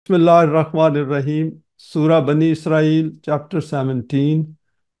Bismillahir-Rahmanir-Rahim. Surah Bani Israel, chapter 17,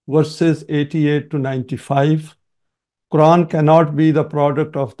 verses 88 to 95. Quran cannot be the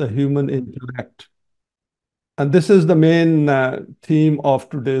product of the human intellect. And this is the main theme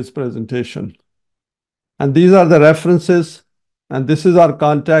of today's presentation. And these are the references, and this is our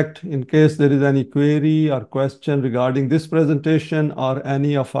contact in case there is any query or question regarding this presentation or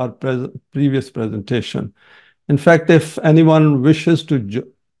any of our previous presentation. In fact, if anyone wishes to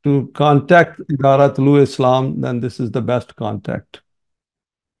contact ERasool Islam, then this is the best contact.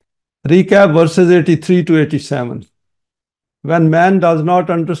 Recap verses 83 to 87. When man does not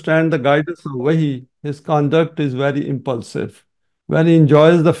understand the guidance of Wahi, his conduct is very impulsive. When he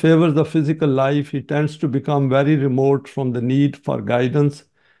enjoys the favors of physical life, he tends to become very remote from the need for guidance.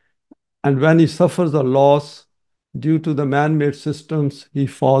 And when he suffers a loss due to the man-made systems, he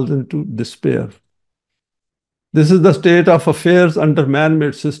falls into despair. This is the state of affairs under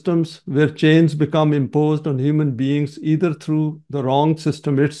man-made systems, where chains become imposed on human beings either through the wrong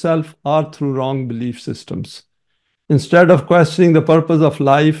system itself or through wrong belief systems. Instead of questioning the purpose of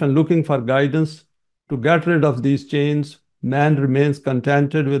life and looking for guidance to get rid of these chains, man remains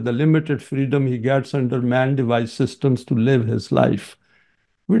contented with the limited freedom he gets under man-devised systems to live his life.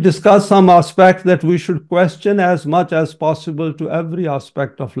 We discuss some aspects that we should question as much as possible to every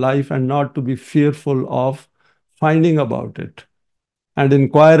aspect of life and not to be fearful of finding about it and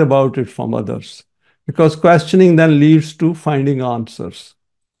inquire about it from others, because questioning then leads to finding answers.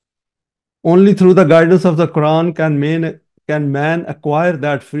 Only through the guidance of the Quran can man acquire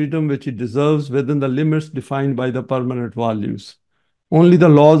that freedom which he deserves within the limits defined by the permanent values. Only the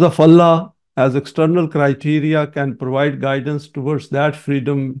laws of Allah as external criteria can provide guidance towards that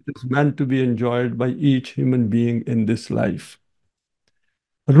freedom which is meant to be enjoyed by each human being in this life.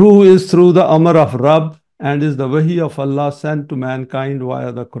 Ruh is through the Amr of Rabb and is the Wahi of Allah sent to mankind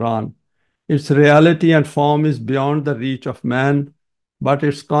via the Quran. Its reality and form is beyond the reach of man, but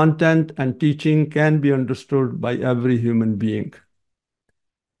its content and teaching can be understood by every human being.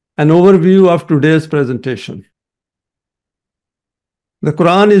 An overview of today's presentation. The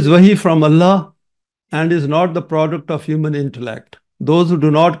Quran is Wahi from Allah and is not the product of human intellect. Those who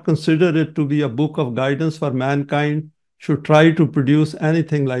do not consider it to be a book of guidance for mankind should try to produce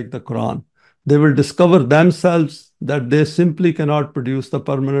anything like the Quran. They will discover themselves that they simply cannot produce the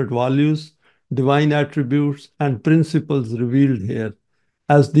permanent values, divine attributes, and principles revealed here,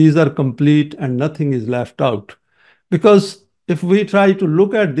 as these are complete and nothing is left out. Because if we try to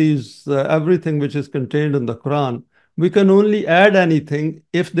look at these, everything which is contained in the Quran, we can only add anything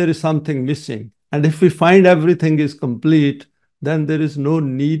if there is something missing. And if we find everything is complete, then there is no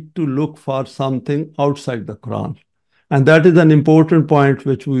need to look for something outside the Quran. And that is an important point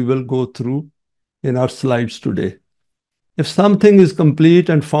which we will go through in our slides today. If something is complete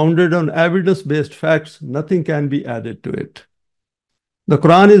and founded on evidence-based facts, nothing can be added to it. The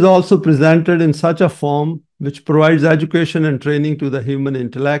Quran is also presented in such a form which provides education and training to the human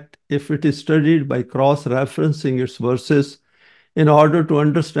intellect if it is studied by cross-referencing its verses in order to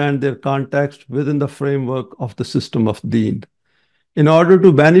understand their context within the framework of the system of Deen. In order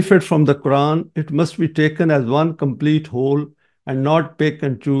to benefit from the Quran, it must be taken as one complete whole and not pick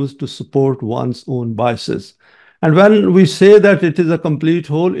and choose to support one's own biases. And when we say that it is a complete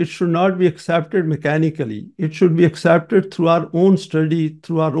whole, it should not be accepted mechanically. It should be accepted through our own study,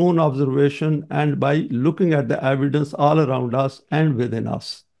 through our own observation, and by looking at the evidence all around us and within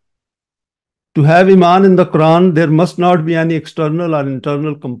us. To have Iman in the Quran, there must not be any external or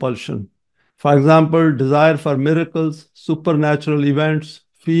internal compulsion. For example, desire for miracles, supernatural events,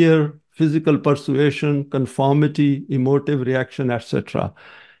 fear, physical persuasion, conformity, emotive reaction, etc.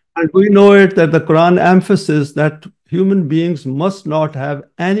 And we know it that the Quran emphasizes that human beings must not have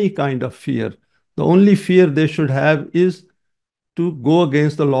any kind of fear. The only fear they should have is to go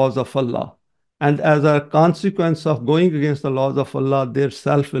against the laws of Allah. And as a consequence of going against the laws of Allah, their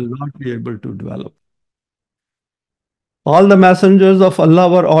self will not be able to develop. All the messengers of Allah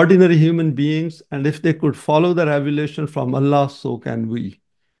were ordinary human beings, and if they could follow the revelation from Allah, so can we.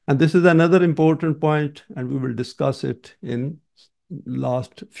 And this is another important point, and we will discuss it in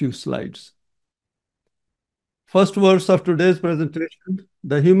last few slides. First verse of today's presentation: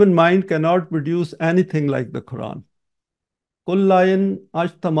 the human mind cannot produce anything like the Quran. Kullayin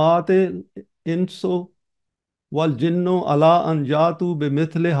ajtamate inso wal jinnu ala an yatu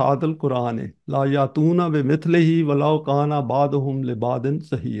bimithli hadal Qur'ane la yatuna bimithlihi walau kana ba'duhum li ba'din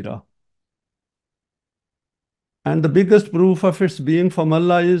zahira. And the biggest proof of its being from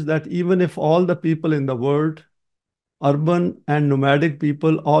Allah is that even if all the people in the world, urban and nomadic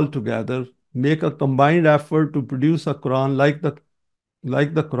people all together, make a combined effort to produce a Quran like the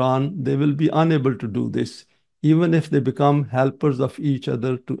like the Quran, they will be unable to do this, even if they become helpers of each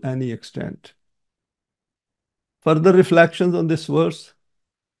other to any extent. Further reflections on this verse.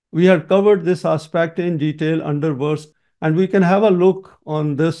 We had covered this aspect in detail under verse, and we can have a look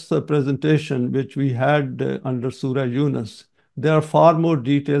on this presentation which we had under Surah Yunus. There are far more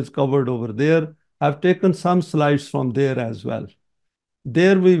details covered over there. I've taken some slides from there as well.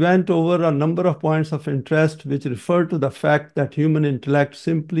 There we went over a number of points of interest which refer to the fact that human intellect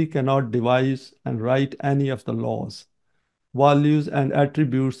simply cannot devise and write any of the laws, values, and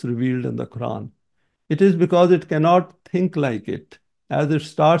attributes revealed in the Quran. It is because it cannot think like it, as it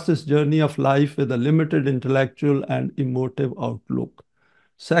starts its journey of life with a limited intellectual and emotive outlook.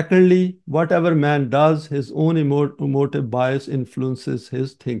 Secondly, whatever man does, his own emotive bias influences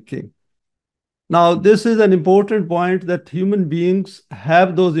his thinking. Now, this is an important point that human beings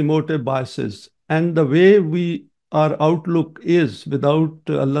have those emotive biases, and the way our outlook is without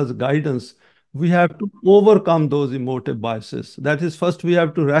Allah's guidance, we have to overcome those emotive biases. That is, first we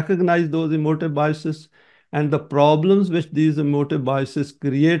have to recognize those emotive biases and the problems which these emotive biases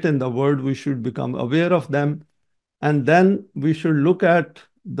create in the world. We should become aware of them, and then we should look at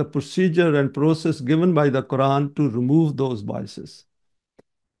the procedure and process given by the Quran to remove those biases.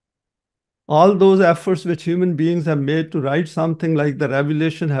 All those efforts which human beings have made to write something like the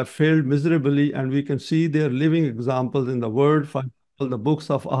revelation have failed miserably, and we can see their living examples in the world. For example, the books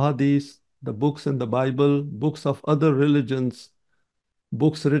of Ahadith, the books in the Bible, books of other religions,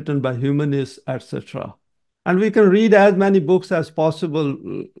 books written by humanists, etc. And we can read as many books as possible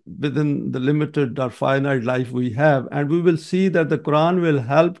within the limited or finite life we have, and we will see that the Quran will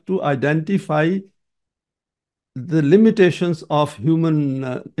help to identify the limitations of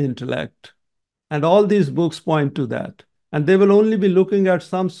human intellect. And all these books point to that. And they will only be looking at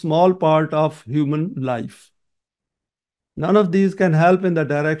some small part of human life. None of these can help in the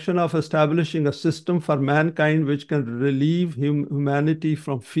direction of establishing a system for mankind which can relieve humanity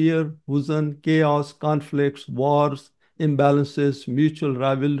from fear, huzn, chaos, conflicts, wars, imbalances, mutual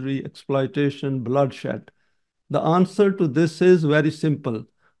rivalry, exploitation, bloodshed. The answer to this is very simple,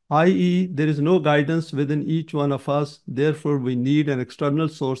 i.e., there is no guidance within each one of us. Therefore, we need an external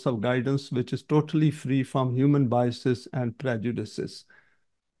source of guidance which is totally free from human biases and prejudices.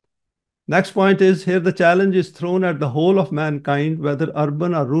 Next point is here the challenge is thrown at the whole of mankind, whether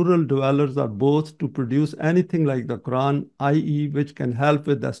urban or rural dwellers or both, to produce anything like the Quran, i.e., which can help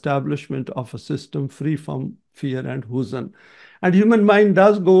with the establishment of a system free from fear and huzn. And human mind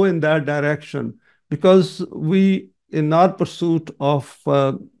does go in that direction because we, in our pursuit of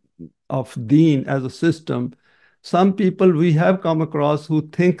Deen as a system, some people we have come across who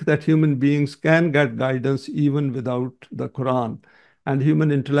think that human beings can get guidance even without the Quran, and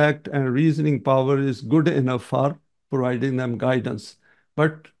human intellect and reasoning power is good enough for providing them guidance.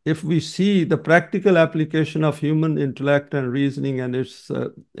 But if we see the practical application of human intellect and reasoning and its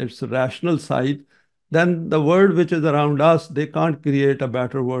rational side, then the world which is around us, they can't create a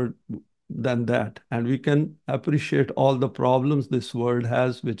better world than that. And we can appreciate all the problems this world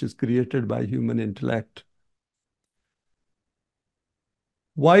has, which is created by human intellect.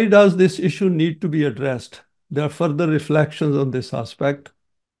 Why does this issue need to be addressed? There are further reflections on this aspect.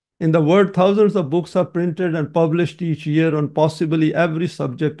 In the world, thousands of books are printed and published each year on possibly every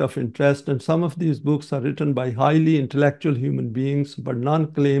subject of interest, and some of these books are written by highly intellectual human beings, but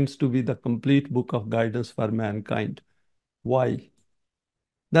none claims to be the complete book of guidance for mankind. Why?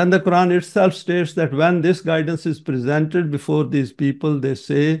 Then the Quran itself states that when this guidance is presented before these people, they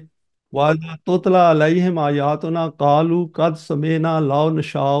say, وَإِذَا تُتْلَى عَلَيْهِمْ آيَاتُنَا قَالُوا قَدْ سَمِعْنَا لَوْ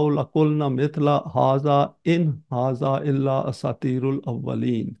نَشَاءُ لَقُلْنَا مِثْلَ هَذَا إِنْ هَذَا إِلَّا أَسَاطِيرُ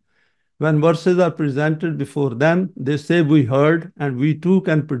الْأَوَّلِينَ. When verses are presented before them, they say, we heard, and we too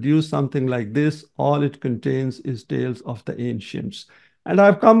can produce something like this. All it contains is tales of the ancients. And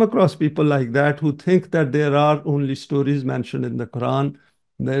I've come across people like that who think that there are only stories mentioned in the Quran.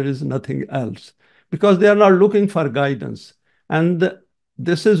 There is nothing else because they are not looking for guidance. And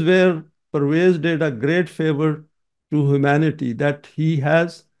this is where Pervez did a great favor to humanity, that he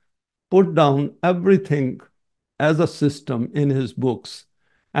has put down everything as a system in his books.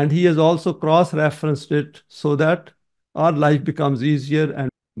 And he has also cross-referenced it so that our life becomes easier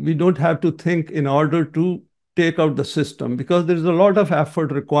and we don't have to think in order to take out the system, because there's a lot of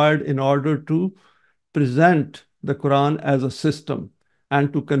effort required in order to present the Quran as a system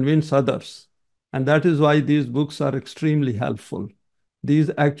and to convince others. And that is why these books are extremely helpful.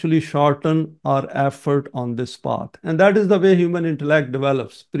 These actually shorten our effort on this path. And that is the way human intellect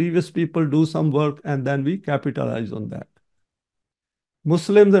develops. Previous people do some work and then we capitalize on that.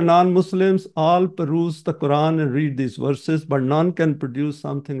 Muslims and non-Muslims all peruse the Quran and read these verses, but none can produce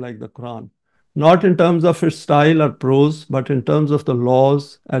something like the Quran. Not in terms of its style or prose, but in terms of the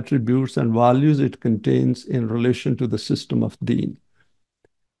laws, attributes, and values it contains in relation to the system of Deen.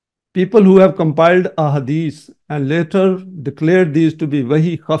 People who have compiled ahadith and later declared these to be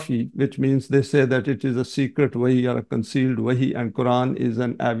Wahi Khafi, which means they say that it is a secret Wahi or a concealed Wahi, and Quran is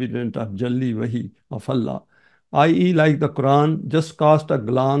an evident or Jalli Wahi of Allah, i.e., like the Quran, just cast a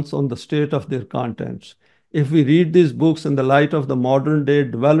glance on the state of their contents. If we read these books in the light of the modern day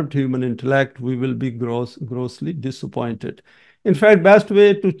developed human intellect, we will be grossly disappointed. In fact, best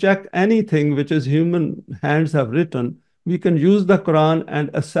way to check anything which is human hands have written, we can use the Quran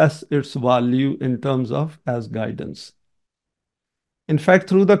and assess its value in terms of as guidance. In fact,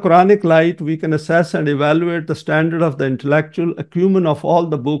 through the Quranic light, we can assess and evaluate the standard of the intellectual acumen of all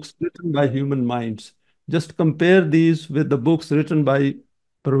the books written by human minds. Just compare these with the books written by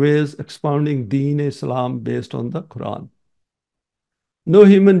Pervez expounding Deen Islam based on the Quran. No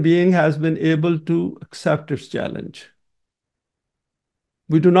human being has been able to accept its challenge.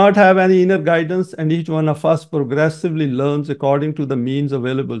 We do not have any inner guidance, and each one of us progressively learns according to the means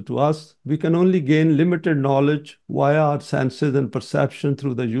available to us. We can only gain limited knowledge via our senses and perception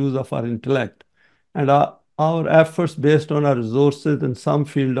through the use of our intellect and our efforts based on our resources in some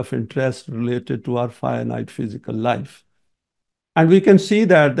field of interest related to our finite physical life. And we can see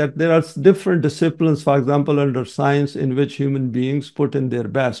that there are different disciplines, for example, under science, in which human beings put in their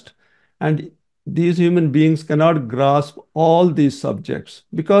best. And these human beings cannot grasp all these subjects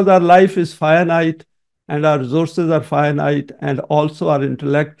because our life is finite and our resources are finite, and also our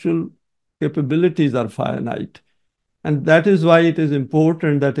intellectual capabilities are finite. And that is why it is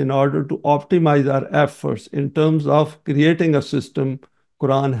important that in order to optimize our efforts in terms of creating a system,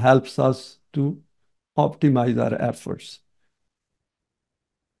 Quran helps us to optimize our efforts.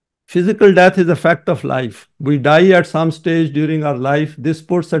 Physical death is a fact of life. We die at some stage during our life. This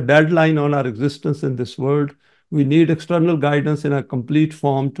puts a deadline on our existence in this world. We need external guidance in a complete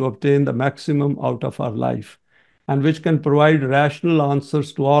form to obtain the maximum out of our life, and which can provide rational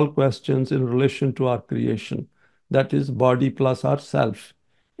answers to all questions in relation to our creation. That is, body plus ourself,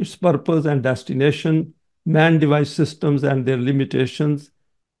 its purpose and destination, man-device systems and their limitations,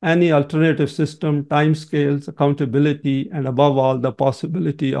 any alternative system, timescales, accountability, and above all, the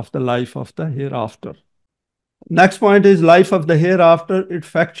possibility of the life of the hereafter. Next point is life of the hereafter. It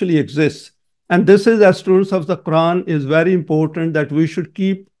factually exists. And this is, as students of the Quran, is very important that we should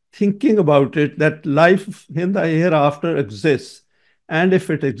keep thinking about it, that life in the hereafter exists. And if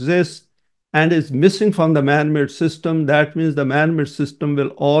it exists and is missing from the man-made system, that means the man-made system will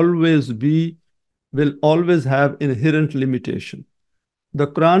always have inherent limitation. The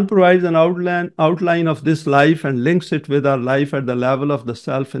Quran provides an outline of this life and links it with our life at the level of the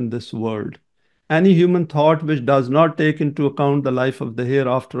self in this world. Any human thought which does not take into account the life of the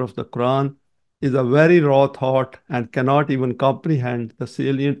hereafter of the Quran is a very raw thought and cannot even comprehend the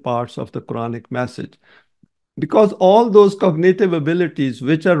salient parts of the Quranic message. Because all those cognitive abilities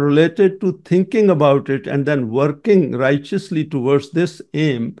which are related to thinking about it and then working righteously towards this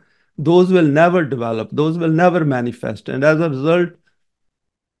aim, those will never develop, those will never manifest. And as a result,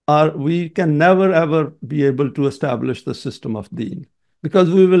 we can never ever be able to establish the system of Deen, because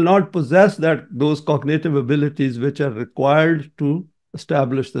we will not possess those cognitive abilities which are required to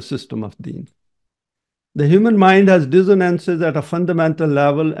establish the system of Deen. The human mind has dissonances at a fundamental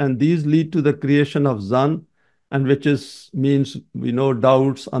level, and these lead to the creation of zan, and means we know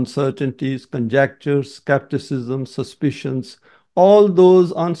doubts, uncertainties, conjectures, skepticism, suspicions, all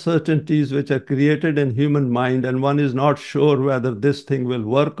those uncertainties which are created in human mind, and one is not sure whether this thing will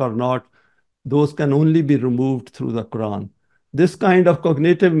work or not, those can only be removed through the Quran. This kind of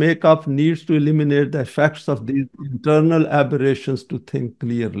cognitive makeup needs to eliminate the effects of these internal aberrations to think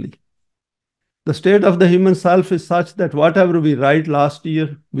clearly. The state of the human self is such that whatever we write last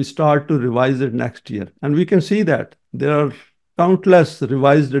year, we start to revise it next year. And we can see that there are countless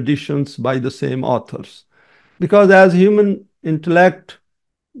revised editions by the same authors. Because as human intellect's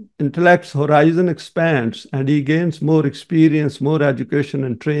horizon expands and he gains more experience, more education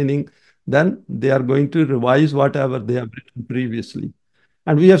and training, then they are going to revise whatever they have written previously.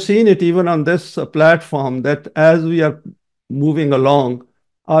 And we have seen it even on this platform that as we are moving along,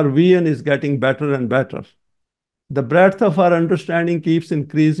 our vision is getting better and better. The breadth of our understanding keeps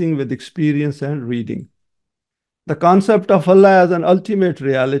increasing with experience and reading. The concept of Allah as an ultimate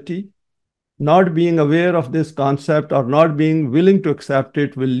reality, not being aware of this concept or not being willing to accept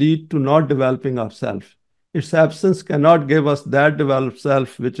it, will lead to not developing ourselves. Its absence cannot give us that developed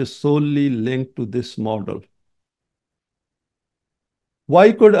self which is solely linked to this model.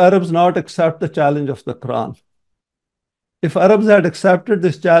 Why could Arabs not accept the challenge of the Quran? If Arabs had accepted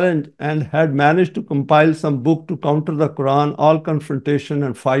this challenge and had managed to compile some book to counter the Quran, all confrontation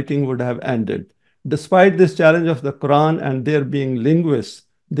and fighting would have ended. Despite this challenge of the Quran and their being linguists,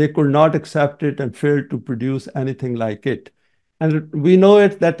 they could not accept it and failed to produce anything like it. And we know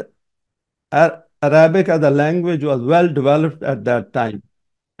it that Arabic as a language was well developed at that time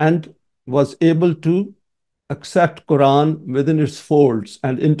and was able to accept Quran within its folds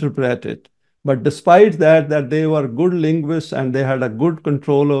and interpret it. But despite that they were good linguists and they had a good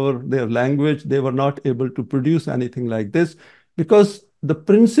control over their language, they were not able to produce anything like this because the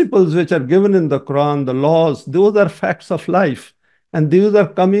principles which are given in the Quran, the laws, those are facts of life. And these are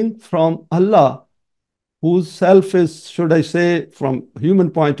coming from Allah, whose self is, should I say, from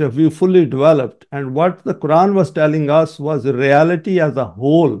human point of view, fully developed. And what the Quran was telling us was reality as a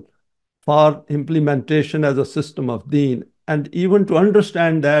whole for implementation as a system of Deen. And even to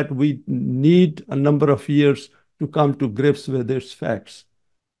understand that, we need a number of years to come to grips with its facts.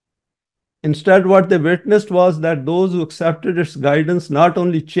 Instead, what they witnessed was that those who accepted its guidance not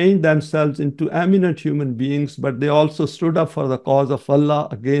only changed themselves into eminent human beings, but they also stood up for the cause of Allah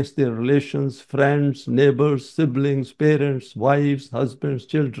against their relations, friends, neighbors, siblings, parents, wives, husbands,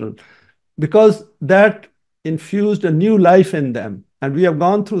 children, because that infused a new life in them. And we have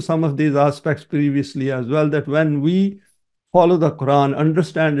gone through some of these aspects previously as well, that when we follow the Quran,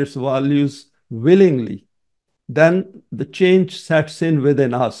 understand its values willingly, then the change sets in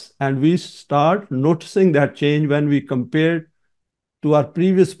within us. And we start noticing that change when we compare to our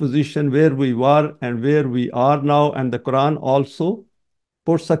previous position, where we were and where we are now. And the Quran also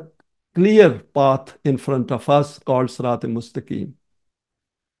puts a clear path in front of us called Sirat al-Mustaqim.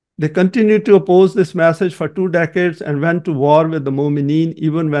 They continued to oppose this message for 2 decades and went to war with the Mu'mineen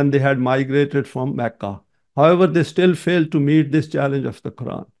even when they had migrated from Mecca. However, they still failed to meet this challenge of the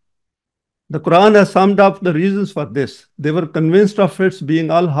Quran. The Quran has summed up the reasons for this. They were convinced of its being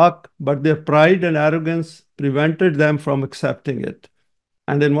al-Haq, but their pride and arrogance prevented them from accepting it.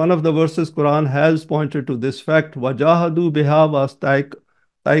 And in one of the verses, Quran has pointed to this fact, وَجَاهَدُوا بِهَا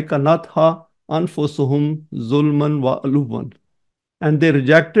وَاسْتَيْقَنَتْهَا أَنفُسُهُمْ ظُلْمًا وَعُلُوًّا. And they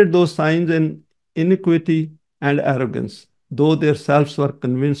rejected those signs in iniquity and arrogance, though their selves were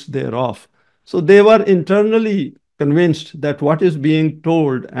convinced thereof. So they were internally convinced that what is being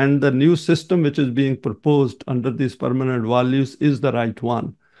told and the new system which is being proposed under these permanent values is the right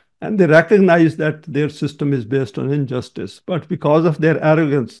one. And they recognize that their system is based on injustice. But because of their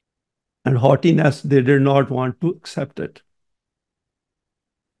arrogance and haughtiness, they did not want to accept it.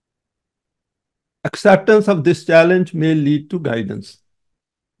 Acceptance of this challenge may lead to guidance.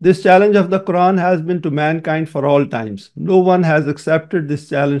 This challenge of the Quran has been to mankind for all times. No one has accepted this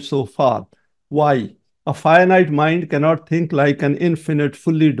challenge so far. Why? A finite mind cannot think like an infinite,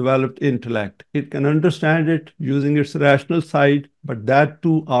 fully developed intellect. It can understand it using its rational side, but that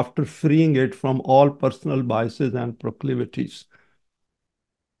too after freeing it from all personal biases and proclivities.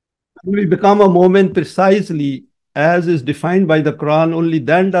 When we become a moment precisely as is defined by the Quran, only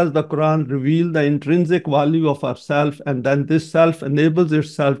then does the Quran reveal the intrinsic value of our self, and then this self enables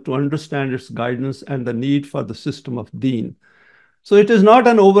itself to understand its guidance and the need for the system of Deen. So it is not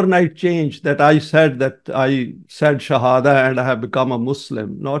an overnight change that I said Shahada and I have become a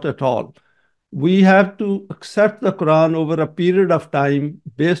Muslim. Not at all. We have to accept the Quran over a period of time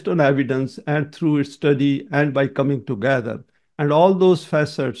based on evidence and through its study and by coming together. And all those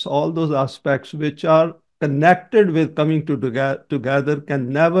facets, all those aspects which are connected with coming together can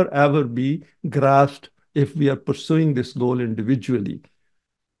never ever be grasped if we are pursuing this goal individually.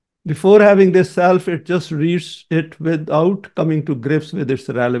 Before having this self, it just reads it without coming to grips with its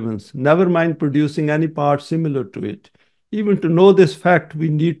relevance, never mind producing any part similar to it. Even to know this fact, we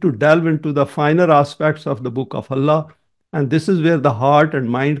need to delve into the finer aspects of the Book of Allah, and this is where the heart and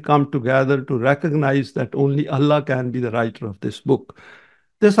mind come together to recognize that only Allah can be the writer of this book.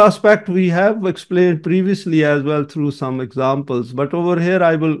 This aspect we have explained previously as well through some examples, but over here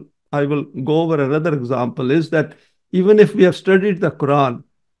I will go over another example, is that even if we have studied the Quran,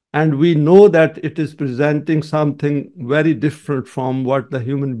 and we know that it is presenting something very different from what the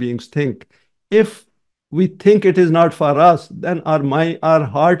human beings think. If we think it is not for us, then our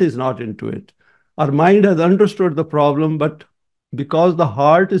heart is not into it. Our mind has understood the problem, but because the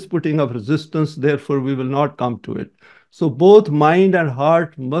heart is putting up resistance, therefore we will not come to it. So both mind and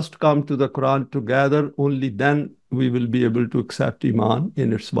heart must come to the Quran together. Only then we will be able to accept Iman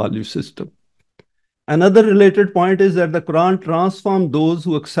in its value system. Another related point is that the Quran transformed those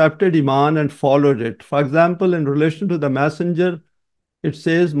who accepted Iman and followed it. For example, in relation to the messenger, it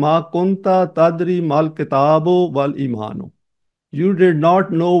says, Ma kunta tadri mal kitabu wal imanu. You did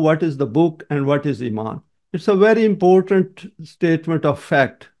not know what is the book and what is Iman. It's a very important statement of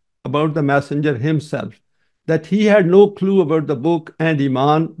fact about the messenger himself, that he had no clue about the book and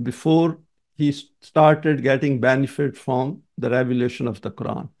Iman before he started getting benefit from the revelation of the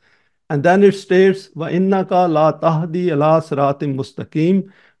Quran. And then it states, وَإِنَّكَ لَا تَهْدِي عَلَىٰ صِرَاطٍ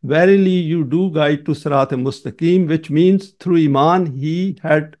مُسْتَقِيمٍ. Verily, you do guide to Sirat Mustaqim, which means through Iman, he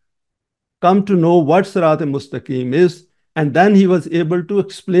had come to know what Sirat Mustaqim is, and then he was able to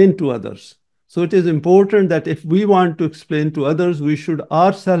explain to others. So it is important that if we want to explain to others, we should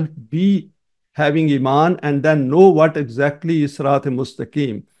ourselves be having Iman and then know what exactly is Sirat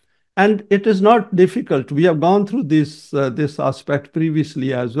Mustaqim. And it is not difficult. We have gone through this aspect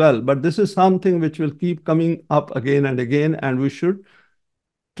previously as well, but this is something which will keep coming up again and again, and we should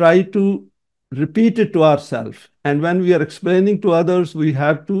try to repeat it to ourselves. And when we are explaining to others, we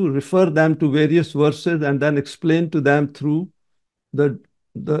have to refer them to various verses and then explain to them through the,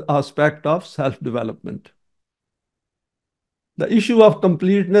 the aspect of self-development. The issue of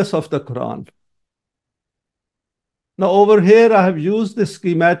completeness of the Quran. Now over here, I have used this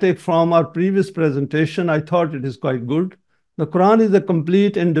schematic from our previous presentation. I thought it is quite good. The Quran is a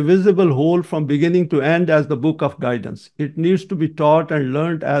complete, indivisible whole from beginning to end as the book of guidance. It needs to be taught and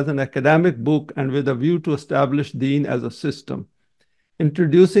learned as an academic book and with a view to establish Deen as a system.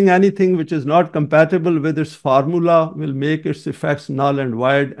 Introducing anything which is not compatible with its formula will make its effects null and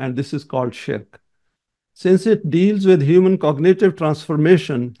void, and this is called shirk. Since it deals with human cognitive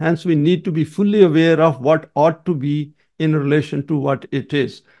transformation, hence we need to be fully aware of what ought to be in relation to what it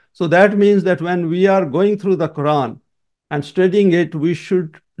is. So that means that when we are going through the Quran and studying it, we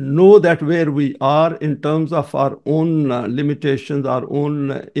should know that where we are in terms of our own limitations, our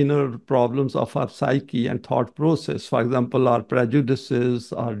own inner problems of our psyche and thought process. For example, our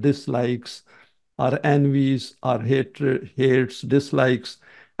prejudices, our dislikes, our envies, our hatred, hates, dislikes,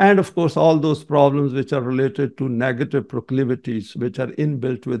 and of course, all those problems which are related to negative proclivities, which are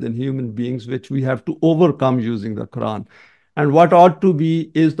inbuilt within human beings, which we have to overcome using the Quran. And what ought to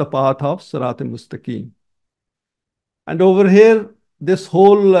be is the path of Sirat Mustaqim. And over here, this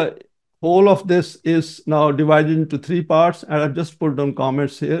whole of this is now divided into three parts, and I've just put down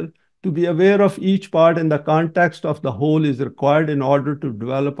comments here. To be aware of each part in the context of the whole is required in order to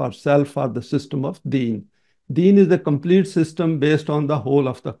develop ourselves for the system of Deen. Deen is the complete system based on the whole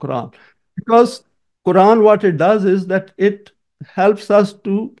of the Quran. Because Quran, what it does is that it helps us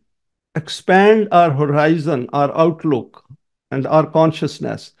to expand our horizon, our outlook, and our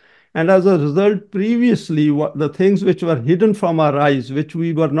consciousness. And as a result, previously, the things which were hidden from our eyes, which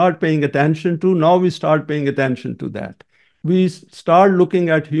we were not paying attention to, now we start paying attention to that. We start looking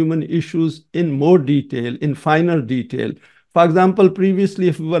at human issues in more detail, in finer detail. For example, previously,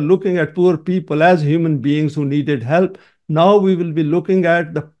 if we were looking at poor people as human beings who needed help, now we will be looking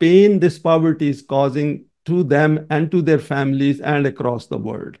at the pain this poverty is causing to them and to their families and across the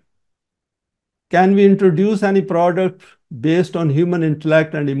world. Can we introduce any product based on human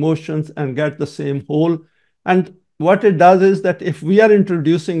intellect and emotions and get the same whole? And what it does is that if we are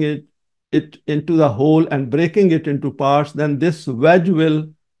introducing it into the whole and breaking it into parts, then this wedge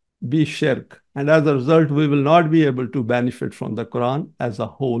will be shirk. And as a result, we will not be able to benefit from the Quran as a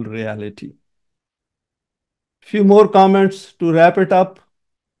whole reality. Few more comments to wrap it up.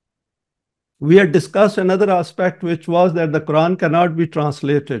 We had discussed another aspect, which was that the Quran cannot be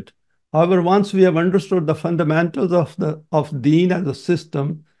translated. However, once we have understood the fundamentals of Deen as a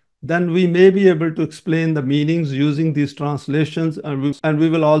system, then we may be able to explain the meanings using these translations, and we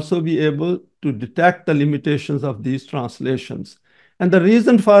will also be able to detect the limitations of these translations. And the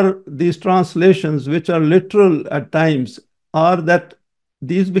reason for these translations, which are literal at times, are that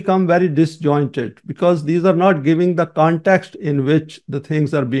these become very disjointed because these are not giving the context in which the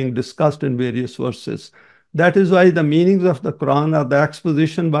things are being discussed in various verses. That is why the meanings of the Quran or the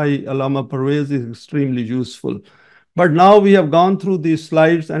exposition by Allama Parvez is extremely useful. But now we have gone through these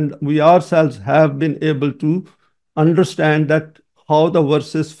slides and we ourselves have been able to understand that how the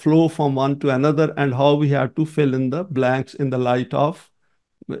verses flow from one to another and how we have to fill in the blanks in the light of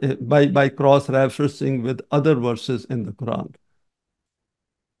by cross-referencing with other verses in the Quran.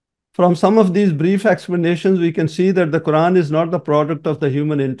 From some of these brief explanations, we can see that the Quran is not the product of the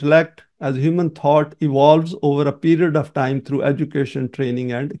human intellect, as human thought evolves over a period of time through education,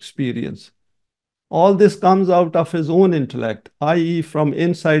 training, and experience. All this comes out of his own intellect, i.e., from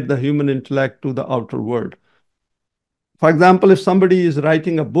inside the human intellect to the outer world. For example, if somebody is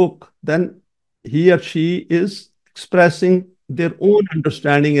writing a book, then he or she is expressing their own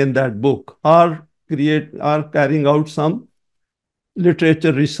understanding in that book, or carrying out some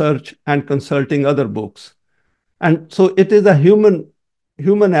literature research and consulting other books. And so it is a human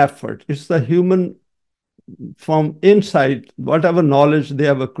effort. It's the human from inside, whatever knowledge they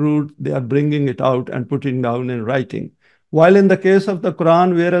have accrued, they are bringing it out and putting down in writing. While in the case of the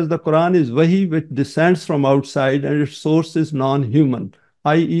Quran, whereas the Quran is Wahi, which descends from outside and its source is non-human,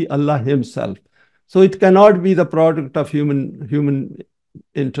 i.e. Allah himself. So it cannot be the product of human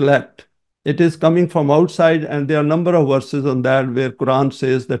intellect. It is coming from outside, and there are a number of verses on that where Quran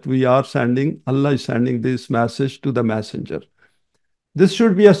says that Allah is sending this message to the messenger. This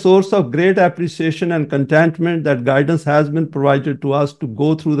should be a source of great appreciation and contentment that guidance has been provided to us to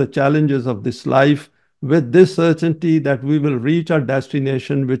go through the challenges of this life with this certainty that we will reach our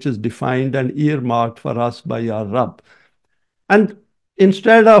destination, which is defined and earmarked for us by our Rabb. And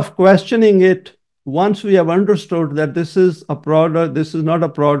instead of questioning it, once we have understood that this is not a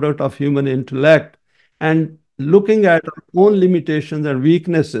product of human intellect, and looking at our own limitations and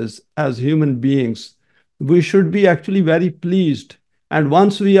weaknesses as human beings, we should be actually very pleased. And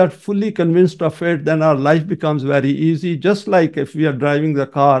once we are fully convinced of it, then our life becomes very easy. Just like if we are driving the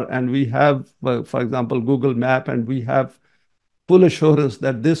car and we have, for example, Google Map, and we have full assurance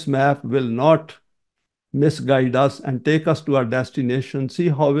that this map will not misguide us and take us to our destination. See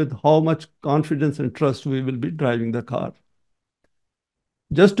with how much confidence and trust we will be driving the car.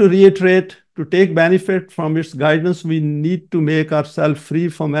 Just to reiterate, to take benefit from its guidance, we need to make ourselves free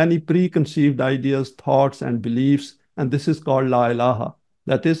from any preconceived ideas, thoughts, and beliefs. And this is called La ilaha.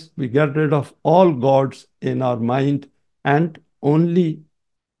 That is, we get rid of all gods in our mind and only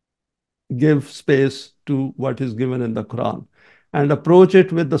give space to what is given in the Quran, and approach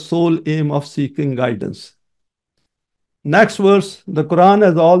it with the sole aim of seeking guidance. Next verse, the Quran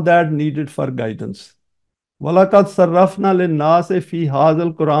has all that needed for guidance. وَلَقَدْ صَرَّفْنَا لِلنَّاسِ فِي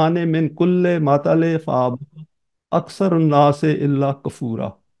هَذَا الْقُرْآنِ مِنْ كُلِّ مَثَلٍ فَأَبَى أَكْثَرُ النَّاسِ إِلَّا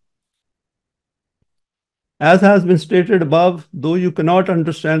كُفُورًا. As has been stated above, though you cannot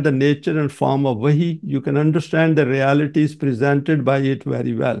understand the nature and form of Wahi, you can understand the realities presented by it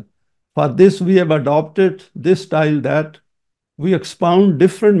very well. For this, we have adopted this style that we expound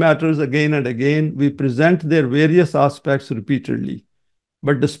different matters again and again. We present their various aspects repeatedly.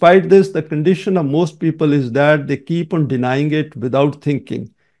 But despite this, the condition of most people is that they keep on denying it without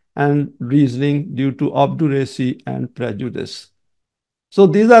thinking and reasoning due to obduracy and prejudice. So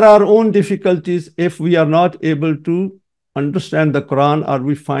these are our own difficulties if we are not able to understand the Quran, or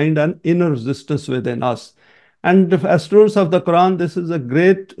we find an inner resistance within us. And as students of the Quran, this is a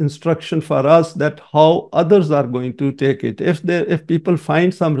great instruction for us that how others are going to take it. If people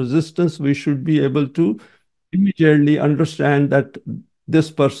find some resistance, we should be able to immediately understand that this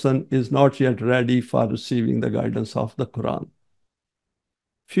person is not yet ready for receiving the guidance of the Quran.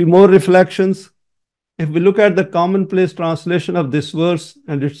 Few more reflections. If we look at the commonplace translation of this verse,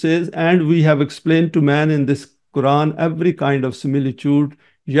 and it says, "And we have explained to man in this Quran every kind of similitude,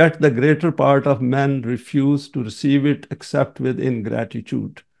 yet the greater part of men refuse to receive it except with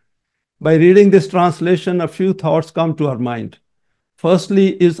ingratitude." By reading this translation, a few thoughts come to our mind.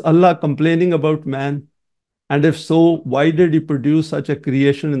 Firstly, is Allah complaining about man? And if so, why did he produce such a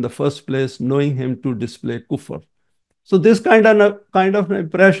creation in the first place, knowing him to display kufr? So this kind of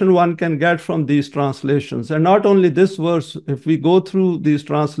impression one can get from these translations. And not only this verse, if we go through these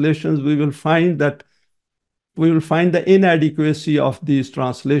translations, we will find the inadequacy of these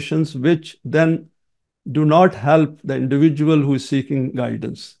translations, which then do not help the individual who is seeking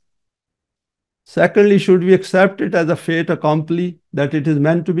guidance. Secondly, should we accept it as a fait accompli, that it is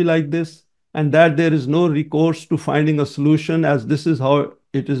meant to be like this, and that there is no recourse to finding a solution, as this is how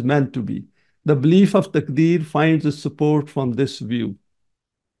it is meant to be? The belief of Taqdeer finds its support from this view.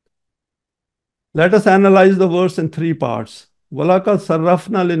 Let us analyze the verse in three parts. وَلَقَدْ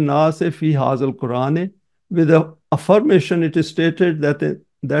صَرَّفْنَا لِلنَّاسِ فِي هَذَا الْقُرْآنِ. With the affirmation, it is stated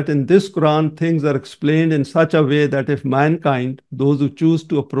that in this Quran, things are explained in such a way that if mankind, those who choose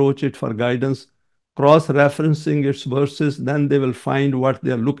to approach it for guidance, cross-referencing its verses, then they will find what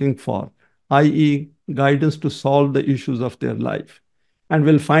they are looking for, i.e., guidance to solve the issues of their life, and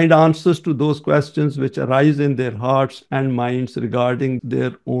will find answers to those questions which arise in their hearts and minds regarding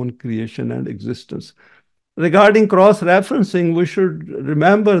their own creation and existence. Regarding cross-referencing, we should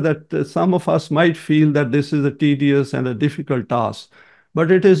remember that some of us might feel that this is a tedious and a difficult task,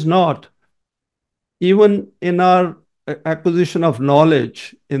 but it is not. Even in our acquisition of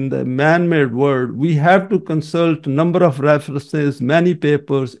knowledge in the man-made world, we have to consult a number of references, many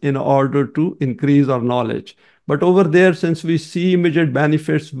papers in order to increase our knowledge. But over there, since we see immediate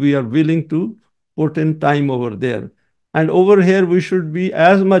benefits, we are willing to put in time over there. And over here, we should be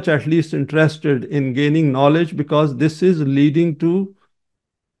as much at least interested in gaining knowledge, because this is leading to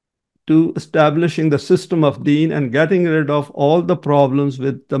to establishing the system of Deen and getting rid of all the problems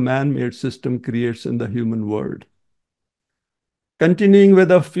with the man-made system creates in the human world. Continuing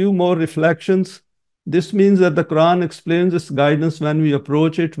with a few more reflections, this means that the Quran explains its guidance when we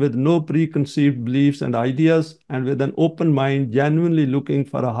approach it with no preconceived beliefs and ideas and with an open mind, genuinely looking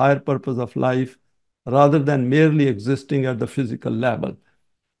for a higher purpose of life rather than merely existing at the physical level.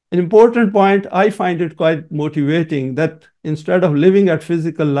 An important point, I find it quite motivating that instead of living at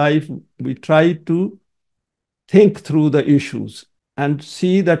physical life, we try to think through the issues and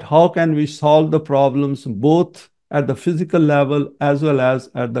see that how can we solve the problems both at the physical level as well as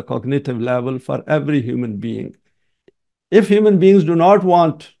at the cognitive level for every human being. If human beings do not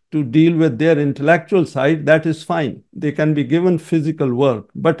want to deal with their intellectual side, that is fine. They can be given physical work,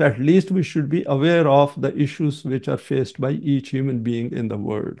 but at least we should be aware of the issues which are faced by each human being in the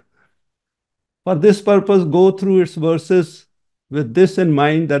world. For this purpose, go through its verses with this in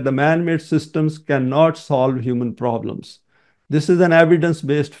mind that the man-made systems cannot solve human problems. This is an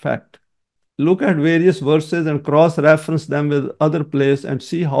evidence-based fact. Look at various verses and cross-reference them with other places and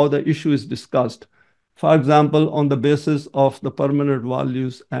see how the issue is discussed. For example, on the basis of the permanent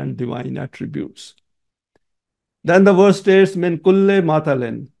values and divine attributes. Then the verse states, Min kulle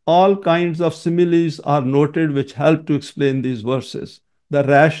matalin. All kinds of similes are noted which help to explain these verses. The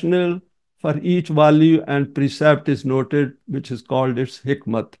rationale for each value and precept is noted, which is called its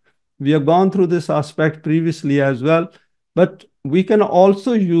hikmat. We have gone through this aspect previously as well, but we can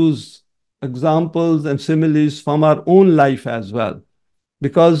also use examples and similes from our own life as well.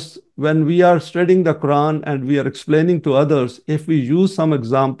 Because when we are studying the Quran and we are explaining to others, if we use some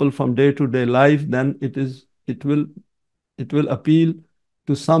example from day-to-day life, then it will appeal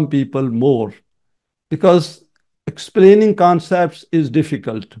to some people more. Because explaining concepts is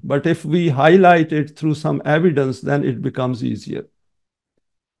difficult, but if we highlight it through some evidence, then it becomes easier.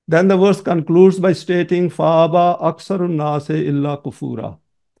 Then the verse concludes by stating, Fa'aba aksarun nase illa kufura.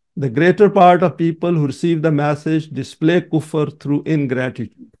 The greater part of people who receive the message display kufr through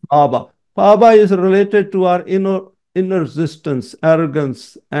ingratitude. Fa'aba is related to our inner resistance,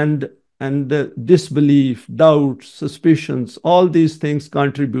 arrogance, and disbelief, doubt, suspicions. All these things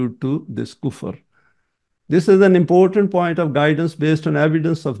contribute to this kufr. This is an important point of guidance based on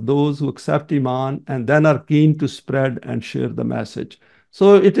evidence of those who accept Iman and then are keen to spread and share the message.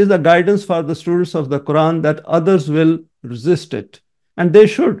 So it is a guidance for the students of the Quran that others will resist it. And they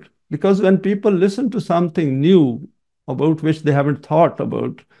should, because when people listen to something new about which they haven't thought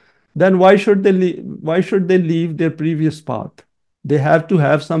about, then why should they leave their previous path? They have to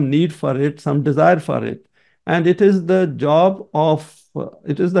have some need for it, some desire for it. And it is the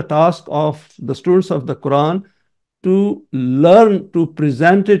task of the students of the Quran to learn to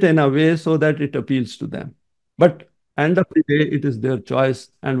present it in a way so that it appeals to them. But end of the day, it is their choice,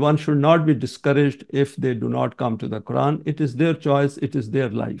 and one should not be discouraged if they do not come to the Quran. It is their choice, it is their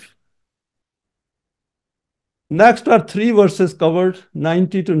life. Next are three verses covered,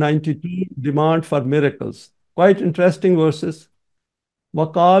 90 to 92, demand for miracles. Quite interesting verses.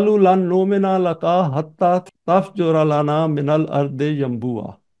 وَقَالُوا لَن نُؤْمِنَ لَكَ حَتَّى تَفْجُرَ لَنَا مِنَ الْأَرْضِ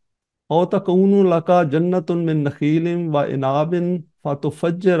يَنبُوعًا أَوْ تَكُونُ لَكَ جَنَّةٌ مِّن نَخِيلٍ وَإِنَابٍ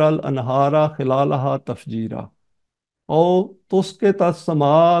فَتُفَجِّرَ الْأَنْهَارَ خِلَالَهَا تَفْجِيرًا أَوْ تُسْقِطَ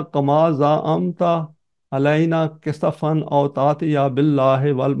السَّمَاءَ كَمَا زَعَمْتَ عَلَيْنَا كِسَفًا أَوْ تَأْتِيَ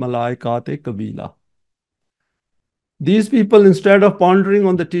بِاللَّهِ وَالْمَلَائِكَةِ قَبِيلًا. These people, instead of pondering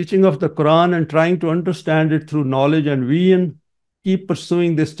on the teaching of the Quran and trying to understand it through knowledge and vision, keep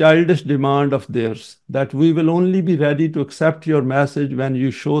pursuing this childish demand of theirs, that we will only be ready to accept your message when you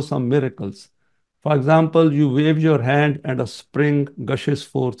show some miracles. For example, you wave your hand and a spring gushes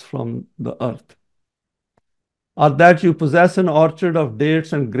forth from the earth. Or that you possess an orchard of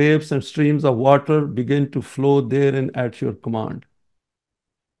dates and grapes and streams of water begin to flow therein at your command.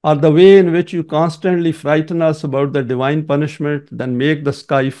 Or the way in which you constantly frighten us about the divine punishment, then make the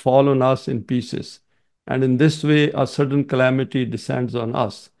sky fall on us in pieces. And in this way, a sudden calamity descends on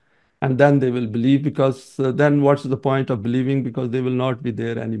us. And then they will believe, because then what's the point of believing? Because they will not be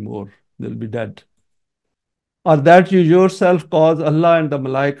there anymore. They'll be dead. Or that you yourself cause Allah and the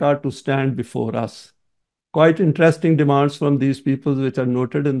Malaika to stand before us. Quite interesting demands from these people which are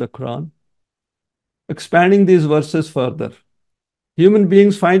noted in the Quran. Expanding these verses further. Human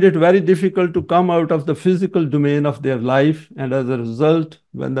beings find it very difficult to come out of the physical domain of their life, and as a result,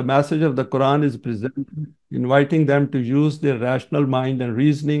 when the message of the Quran is presented, inviting them to use their rational mind and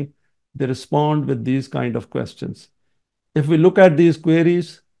reasoning, they respond with these kind of questions. If we look at these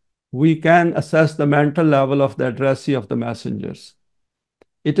queries, we can assess the mental level of the addressee of the messengers.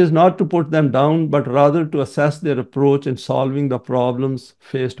 It is not to put them down, but rather to assess their approach in solving the problems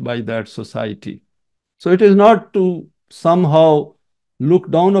faced by that society. So it is not to somehow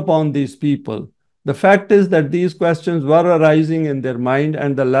look down upon these people. The fact is that these questions were arising in their mind,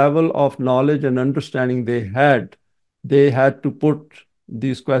 and the level of knowledge and understanding they had to put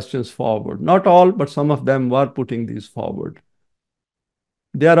these questions forward. Not all, but some of them were putting these forward.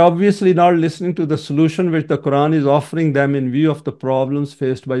 They are obviously not listening to the solution which the Quran is offering them in view of the problems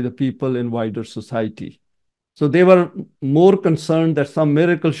faced by the people in wider society. So they were more concerned that some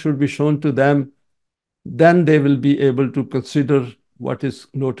miracle should be shown to them, then they will be able to consider what is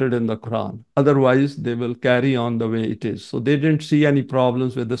noted in the Quran. Otherwise, they will carry on the way it is. So they didn't see any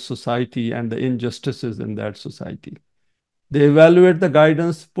problems with the society and the injustices in that society. They evaluate the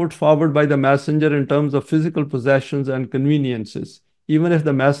guidance put forward by the messenger in terms of physical possessions and conveniences. Even if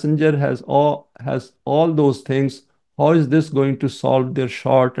the messenger has all those things, how is this going to solve their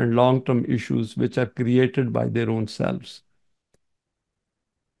short and long-term issues which are created by their own selves?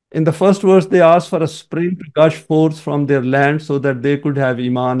 In the first verse, they asked for a spring to gush forth from their land so that they could have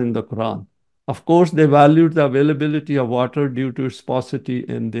Iman in the Quran. Of course, they valued the availability of water due to its paucity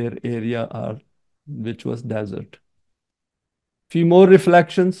in their area, which was desert. Few more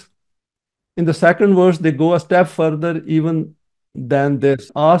reflections. In the second verse, they go a step further even than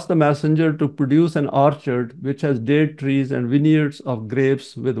this. Ask the messenger to produce an orchard which has date trees and vineyards of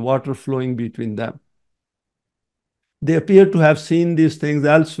grapes with water flowing between them. They appear to have seen these things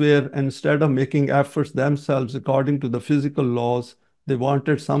elsewhere, and instead of making efforts themselves according to the physical laws, they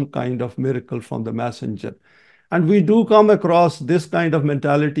wanted some kind of miracle from the messenger. And we do come across this kind of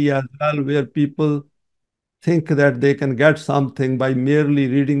mentality as well, where people think that they can get something by merely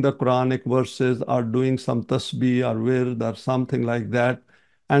reading the Quranic verses or doing some tasbih or wird or something like that.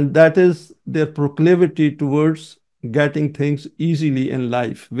 And that is their proclivity towards getting things easily in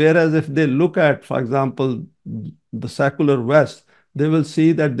life. Whereas if they look at, for example, the secular West, they will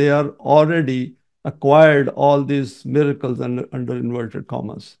see that they are already acquired all these miracles under inverted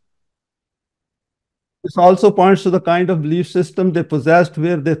commas. This also points to the kind of belief system they possessed,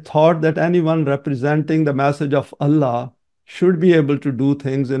 where they thought that anyone representing the message of Allah should be able to do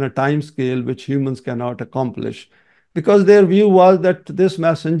things in a time scale which humans cannot accomplish. Because their view was that this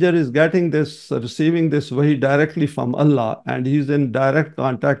messenger is receiving this Wahi directly from Allah, and he's in direct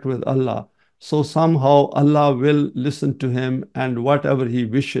contact with Allah. So somehow Allah will listen to him, and whatever he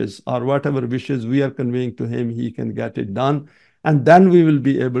wishes or whatever wishes we are conveying to him, he can get it done. And then we will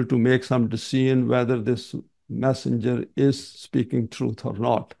be able to make some decision whether this messenger is speaking truth or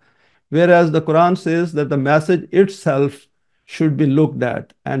not. Whereas the Quran says that the message itself should be looked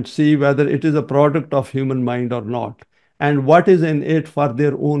at and see whether it is a product of human mind or not, and what is in it for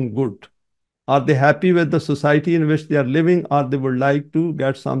their own good. Are they happy with the society in which they are living, or they would like to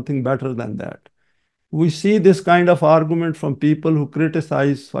get something better than that? We see this kind of argument from people who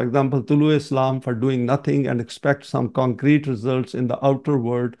criticize, for example, Tulu Islam for doing nothing and expect some concrete results in the outer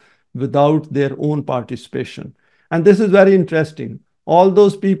world without their own participation. And this is very interesting. All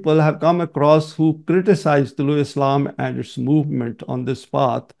those people have come across who criticize Tulu Islam and its movement on this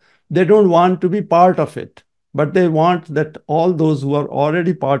path. They don't want to be part of it, but they want that all those who are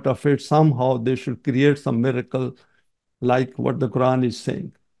already part of it, somehow they should create some miracle like what the Quran is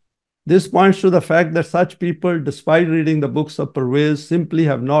saying. This points to the fact that such people, despite reading the books of Pervez, simply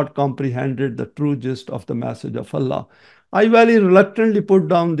have not comprehended the true gist of the message of Allah. I very reluctantly put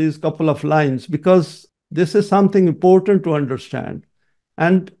down these couple of lines because this is something important to understand.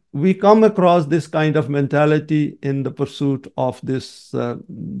 And we come across this kind of mentality in the pursuit of this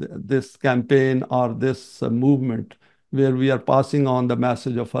campaign or this movement, where we are passing on the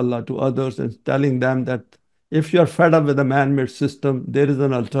message of Allah to others and telling them that if you're fed up with a man-made system, there is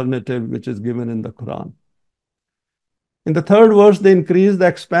an alternative which is given in the Quran. In the third verse, they increase the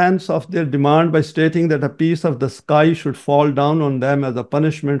expanse of their demand by stating that a piece of the sky should fall down on them as a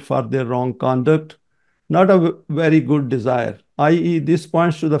punishment for their wrong conduct. Not a very good desire, i.e., this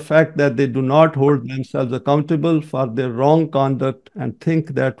points to the fact that they do not hold themselves accountable for their wrong conduct and think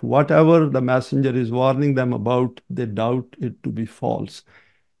that whatever the messenger is warning them about, they doubt it to be false.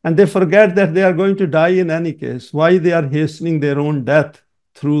 And they forget that they are going to die in any case. Why they are hastening their own death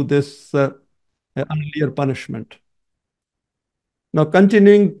through this earlier punishment. Now,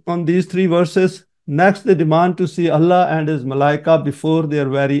 continuing on these three verses, next they demand to see Allah and His Malaika before their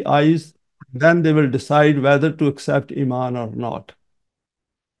very eyes. Then they will decide whether to accept Iman or not.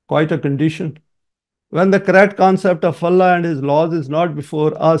 Quite a condition. When the correct concept of Allah and His laws is not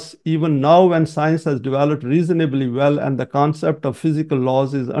before us, even now when science has developed reasonably well and the concept of physical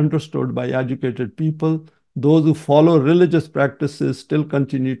laws is understood by educated people, Those who follow religious practices still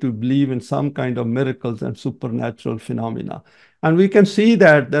continue to believe in some kind of miracles and supernatural phenomena. And we can see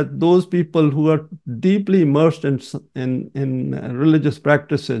that those people who are deeply immersed in religious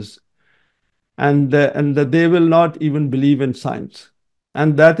practices, and that they will not even believe in science.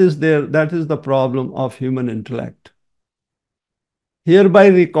 And that is the problem of human intellect. Hereby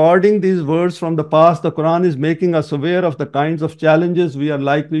recording these words from the past, the Quran is making us aware of the kinds of challenges we are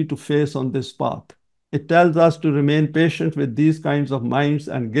likely to face on this path. It tells us to remain patient with these kinds of minds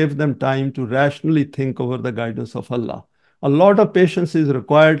and give them time to rationally think over the guidance of Allah. A lot of patience is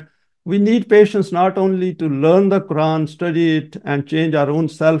required. We need patience not only to learn the Quran, study it, and change our own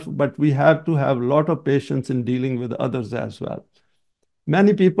self, but we have to have a lot of patience in dealing with others as well.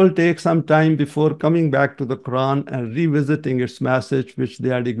 Many people take some time before coming back to the Quran and revisiting its message, which they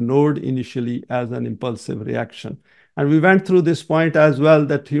had ignored initially as an impulsive reaction. And we went through this point as well,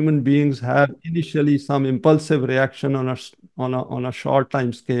 that human beings have initially some impulsive reaction on a short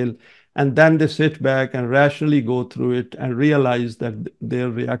time scale, and then they sit back and rationally go through it and realize that their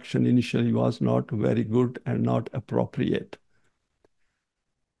reaction initially was not very good and not appropriate.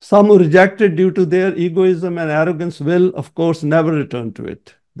 Some who reject it due to their egoism and arrogance will, of course, never return to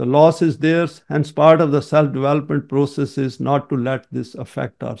it. The loss is theirs, hence part of the self-development process is not to let this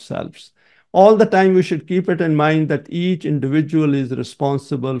affect ourselves. All the time we should keep it in mind that each individual is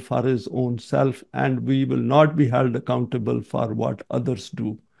responsible for his own self, and we will not be held accountable for what others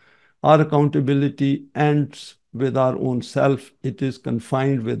do. Our accountability ends with our own self. It is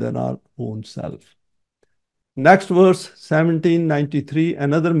confined within our own self. Next verse, 1793,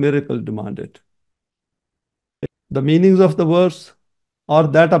 another miracle demanded. The meanings of the verse are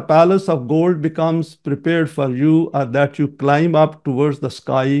that a palace of gold becomes prepared for you, or that you climb up towards the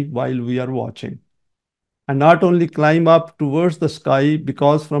sky while we are watching. And not only climb up towards the sky,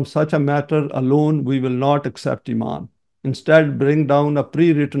 because from such a matter alone we will not accept Iman. Instead, bring down a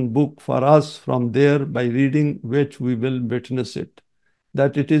pre-written book for us from there, by reading which we will witness it,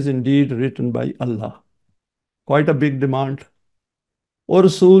 that it is indeed written by Allah. Quite a big demand. O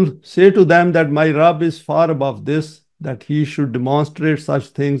Rasool, say to them that my Rabb is far above this, that he should demonstrate such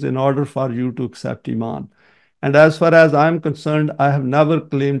things in order for you to accept Iman. And as far as I am concerned, I have never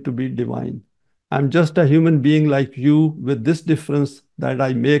claimed to be divine. I am just a human being like you, with this difference that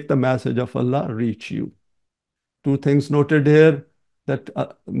I make the message of Allah reach you. Two things noted here, that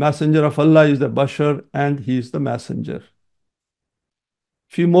messenger of Allah is the Bashar and he is the messenger.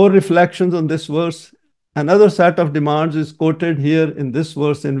 Few more reflections on this verse. Another set of demands is quoted here in this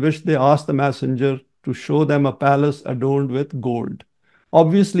verse, in which they ask the messenger to show them a palace adorned with gold.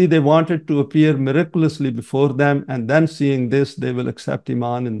 Obviously, they wanted to appear miraculously before them, and then seeing this, they will accept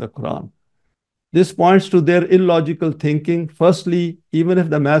Iman in the Quran. This points to their illogical thinking. Firstly, even if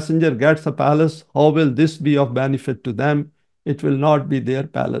the messenger gets a palace, how will this be of benefit to them? It will not be their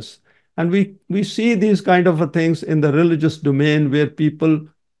palace. And we see these kind of things in the religious domain, where people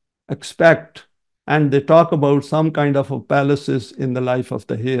expect and they talk about some kind of palaces in the life of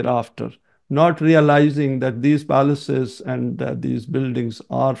the hereafter, not realizing that these palaces and these buildings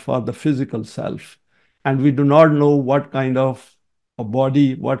are for the physical self. And we do not know what kind of a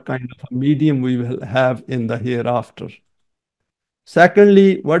body, what kind of a medium we will have in the hereafter.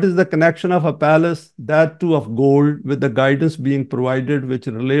 Secondly, what is the connection of a palace, that too of gold, with the guidance being provided, which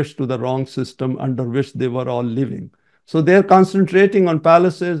relates to the wrong system under which they were all living? So they're concentrating on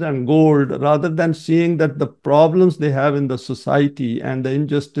palaces and gold, rather than seeing that the problems they have in the society and the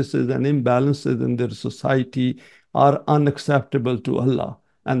injustices and imbalances in their society are unacceptable to Allah.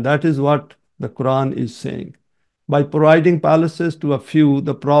 And that is what the Quran is saying. By providing palaces to a few,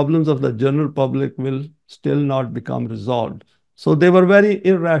 the problems of the general public will still not become resolved. So they were very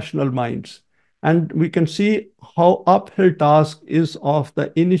irrational minds. And we can see how uphill task is of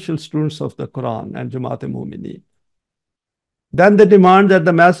the initial students of the Quran and Jamaat-e-Mu'mineen. Then they demand that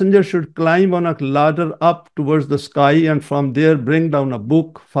the messenger should climb on a ladder up towards the sky, and from there bring down a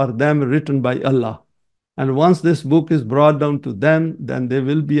book for them written by Allah. And once this book is brought down to them, then they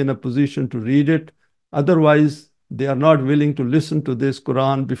will be in a position to read it. Otherwise, they are not willing to listen to this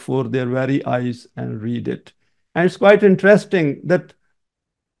Quran before their very eyes and read it. And it's quite interesting that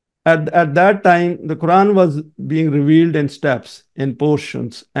at that time, the Quran was being revealed in steps, in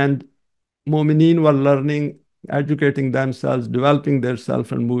portions, and Mu'mineen were learning, educating themselves, developing their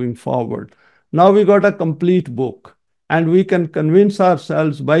self, and moving forward. Now we got a complete book, and we can convince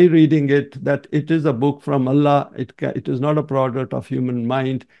ourselves by reading it that it is a book from Allah. It is not a product of human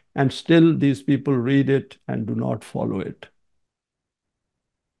mind, and still these people read it and do not follow it.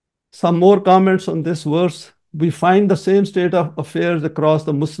 Some more comments on this verse. We find the same state of affairs across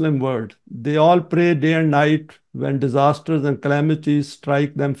the Muslim world. They all pray day and night when disasters and calamities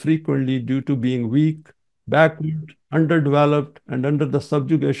strike them frequently due to being weak, backward, underdeveloped, and under the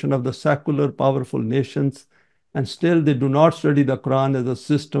subjugation of the secular, powerful nations. And still, they do not study the Quran as a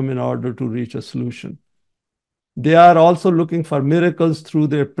system in order to reach a solution. They are also looking for miracles through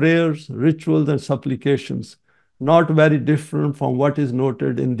their prayers, rituals, and supplications, not very different from what is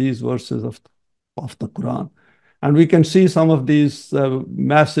noted in these verses of the Quran. And we can see some of these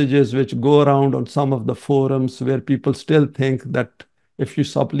messages which go around on some of the forums where people still think that if you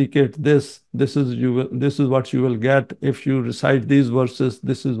supplicate this, this is what you will get. If you recite these verses,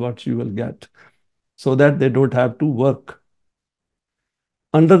 this is what you will get, so that they don't have to work.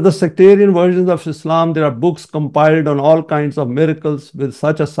 Under the sectarian versions of Islam, there are books compiled on all kinds of miracles. With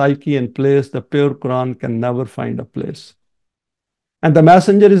such a psyche in place, the pure Quran can never find a place. And the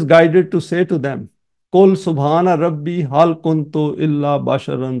messenger is guided to say to them, Kul subhana rabbi hal kuntu illa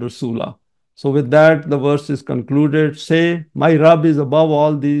basharan rasula. So with that, the verse is concluded. Say, my Rabb is above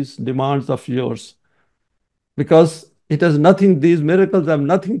all these demands of yours. Because it has nothing, these miracles have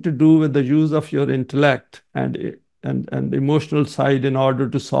nothing to do with the use of your intellect and emotional side in order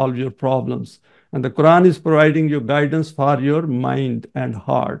to solve your problems. And the Quran is providing you guidance for your mind and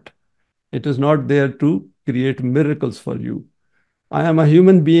heart. It is not there to create miracles for you. I am a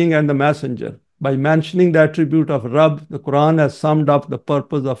human being and the messenger. By mentioning the attribute of Rabb, the Quran has summed up the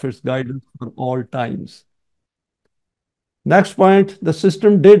purpose of its guidance for all times. Next point, the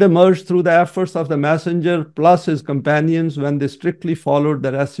system did emerge through the efforts of the messenger plus his companions when they strictly followed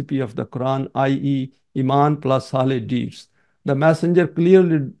the recipe of the Quran, i.e., Iman plus Saleh deeds. The messenger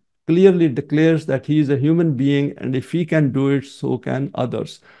clearly declares that he is a human being, and if he can do it, so can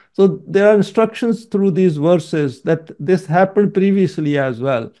others. So there are instructions through these verses that this happened previously as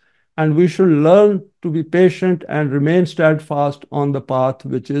well. And we should learn to be patient and remain steadfast on the path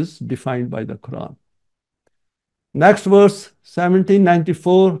which is defined by the Quran. Next verse,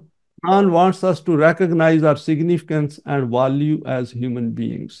 1794, Quran wants us to recognize our significance and value as human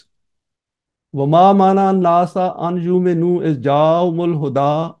beings. وَمَا مَنَعَ النَّاسَ أَنْ يُؤْمِنُوا إِذْ جَاءَهُمُ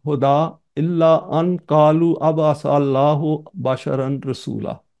الْهُدَى إِلَّا أَنْ قَالُوا أَبْعَثَ اللَّهُ بَشَرًا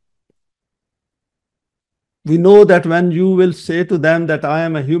رَسُولًا. We know that when you will say to them that I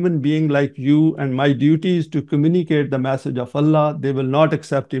am a human being like you and my duty is to communicate the message of Allah, they will not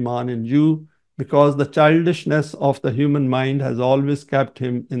accept Iman in you, because the childishness of the human mind has always kept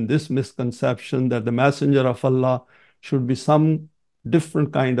him in this misconception that the messenger of Allah should be some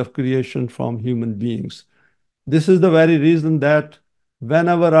different kind of creation from human beings. This is the very reason that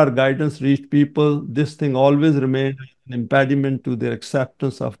whenever our guidance reached people, this thing always remained an impediment to their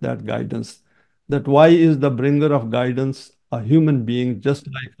acceptance of that guidance. That why is the bringer of guidance a human being just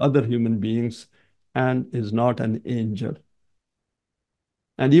like other human beings and is not an angel?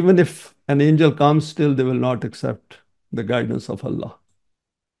 And even if an angel comes, still they will not accept the guidance of Allah.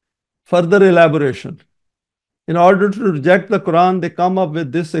 Further elaboration. In order to reject the Quran, they come up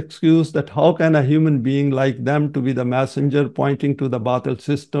with this excuse that how can a human being like them to be the messenger pointing to the Batil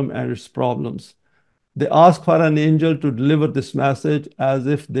system and its problems? They ask for an angel to deliver this message as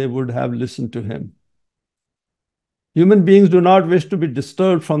if they would have listened to him. Human beings do not wish to be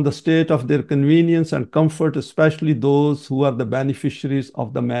disturbed from the state of their convenience and comfort, especially those who are the beneficiaries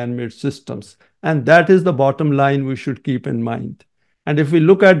of the man-made systems. And that is the bottom line we should keep in mind. And if we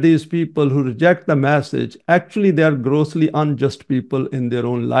look at these people who reject the message, actually they are grossly unjust people in their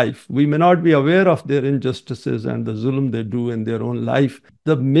own life. We may not be aware of their injustices and the zulm they do in their own life.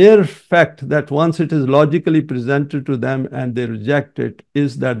 The mere fact that once it is logically presented to them and they reject it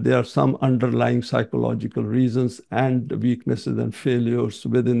is that there are some underlying psychological reasons and weaknesses and failures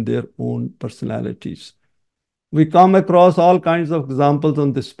within their own personalities. We come across all kinds of examples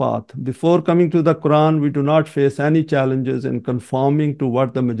on this path. Before coming to the Quran, we do not face any challenges in conforming to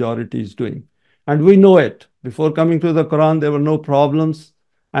what the majority is doing. And we know it. Before coming to the Quran, there were no problems.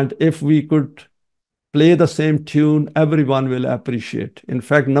 And if we could play the same tune, everyone will appreciate. In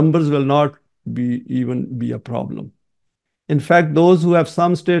fact, numbers will not even be a problem. In fact, those who have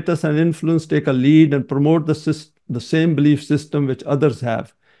some status and influence take a lead and promote the same belief system which others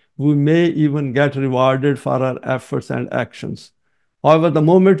have. We may even get rewarded for our efforts and actions. However, the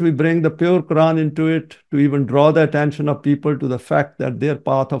moment we bring the pure Quran into it to even draw the attention of people to the fact that their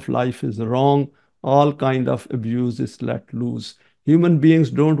path of life is wrong, all kind of abuse is let loose. Human beings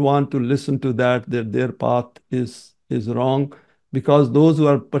don't want to listen to that their path is wrong, because those who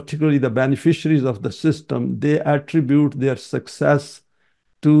are particularly the beneficiaries of the system, they attribute their success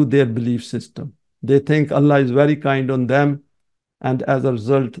to their belief system. They think Allah is very kind on them and as a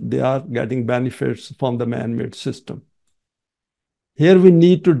result, they are getting benefits from the man-made system. Here we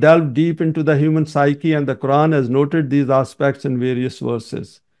need to delve deep into the human psyche, and the Quran has noted these aspects in various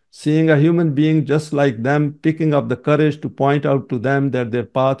verses. Seeing a human being just like them, picking up the courage to point out to them that their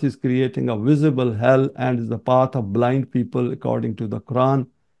path is creating a visible hell and is the path of blind people, according to the Quran.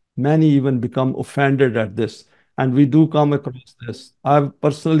 Many even become offended at this. And we do come across this. I've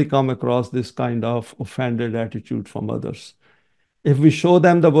personally come across this kind of offended attitude from others. If we show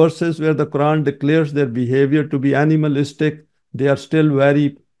them the verses where the Quran declares their behavior to be animalistic, they are still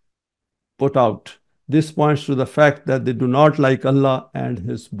very put out. This points to the fact that they do not like Allah and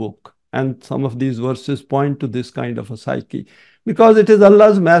His book. And some of these verses point to this kind of a psyche because it is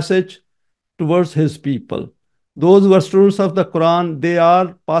Allah's message towards His people. Those who are students of the Quran, they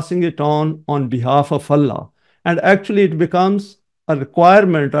are passing it on behalf of Allah. And actually, it becomes a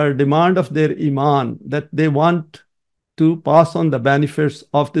requirement or a demand of their Iman that they want to pass on the benefits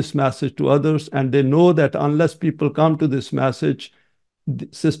of this message to others. And they know that unless people come to this message, the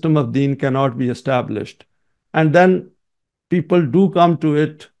system of Deen cannot be established. And then people do come to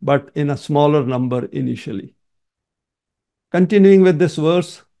it, but in a smaller number initially. Continuing with this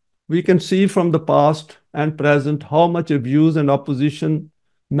verse, we can see from the past and present how much abuse and opposition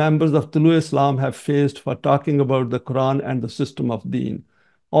members of Tulu Islam have faced for talking about the Quran and the system of Deen.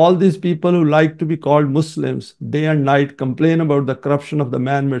 All these people who like to be called Muslims day and night complain about the corruption of the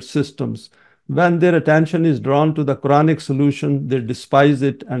man-made systems. When their attention is drawn to the Quranic solution, they despise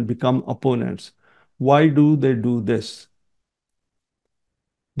it and become opponents. Why do they do this?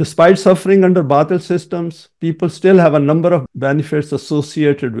 Despite suffering under Batil systems, people still have a number of benefits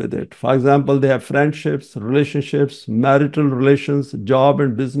associated with it. For example, they have friendships, relationships, marital relations, job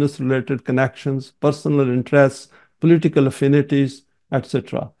and business related connections, personal interests, political affinities,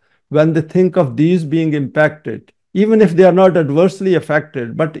 etc. When they think of these being impacted, even if they are not adversely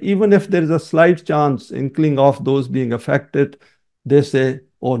affected, but even if there is a slight chance, inkling of those being affected, they say,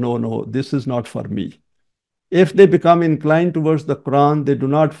 oh, no, this is not for me. If they become inclined towards the Quran, they do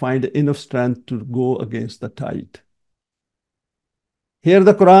not find enough strength to go against the tide. Here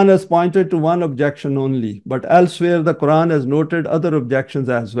the Quran has pointed to one objection only, but elsewhere the Quran has noted other objections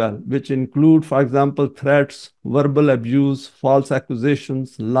as well, which include, for example, threats, verbal abuse, false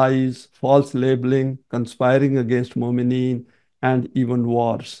accusations, lies, false labeling, conspiring against mu'mineen, and even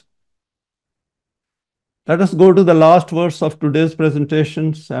wars. Let us go to the last verse of today's presentation,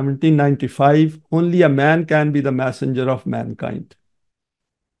 1795. Only a man can be the messenger of mankind.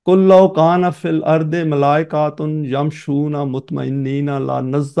 قُلْ لَوْ كَانَ فِي الْأَرْضِ مَلَائِكَةٌ يَمْشُونَ مُطْمَئِنِّينَ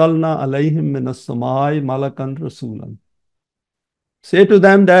لَنَزَّلْنَا عَلَيْهِم مِّنَ السَّمَاءِ مَلَكًا رَسُولًا. Say to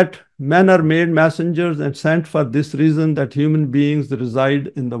them that men are made messengers and sent for this reason, that human beings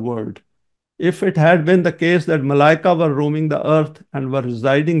reside in the world. If it had been the case that Malaika were roaming the earth and were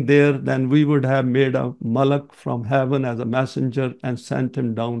residing there, then we would have made a Malak from heaven as a messenger and sent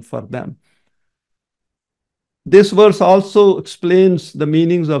him down for them. This verse also explains the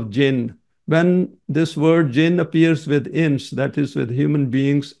meanings of jinn. When this word jinn appears with ins, that is with human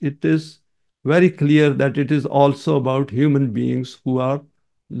beings, it is very clear that it is also about human beings who are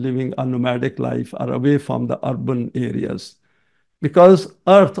living a nomadic life or away from the urban areas. Because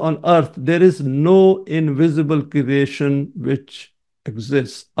on earth, there is no invisible creation which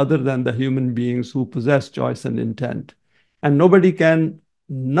exists other than the human beings who possess choice and intent. And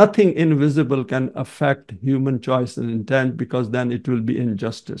nothing invisible can affect human choice and intent, because then it will be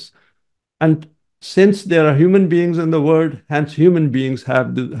injustice. And since there are human beings in the world, hence human beings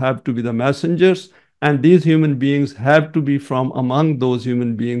have to be the messengers, and these human beings have to be from among those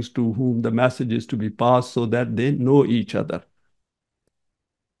human beings to whom the message is to be passed, so that they know each other.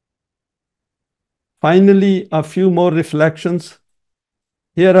 Finally, a few more reflections.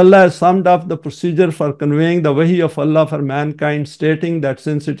 Here Allah has summed up the procedure for conveying the Wahi of Allah for mankind, stating that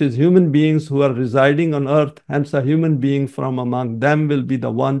since it is human beings who are residing on earth, hence a human being from among them will be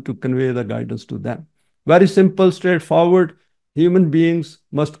the one to convey the guidance to them. Very simple, straightforward. Human beings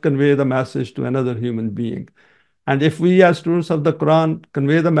must convey the message to another human being. And if we as students of the Quran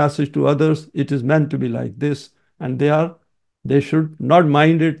convey the message to others, it is meant to be like this. And they should not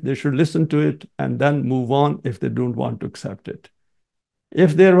mind it, they should listen to it and then move on if they don't want to accept it.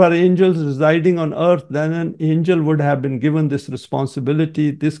 If there were angels residing on earth, then an angel would have been given this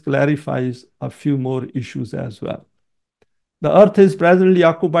responsibility. This clarifies a few more issues as well. The earth is presently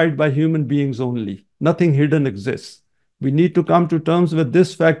occupied by human beings only. Nothing hidden exists. We need to come to terms with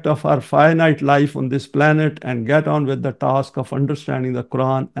this fact of our finite life on this planet and get on with the task of understanding the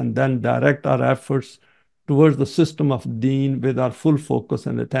Quran, and then direct our efforts towards the system of Deen with our full focus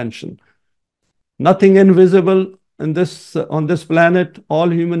and attention. Nothing invisible on this planet, all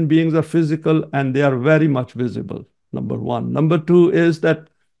human beings are physical and they are very much visible. Number one. Number two is that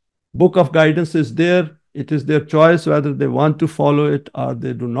book of guidance is there. It is their choice whether they want to follow it or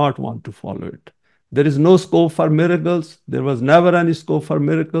they do not want to follow it. There is no scope for miracles. There was never any scope for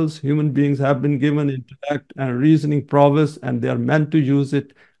miracles. Human beings have been given intellect and reasoning prowess, and they are meant to use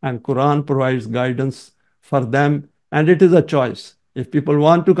it. And Quran provides guidance for them, and it is a choice. If people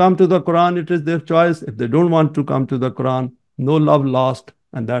want to come to the Quran, it is their choice. If they don't want to come to the Quran, no love lost,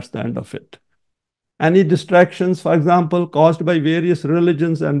 and that's the end of it. Any distractions, for example, caused by various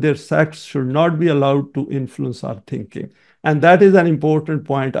religions and their sects should not be allowed to influence our thinking. And that is an important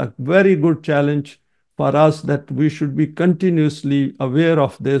point, a very good challenge for us, that we should be continuously aware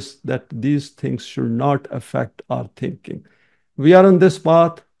of this, that these things should not affect our thinking. We are on this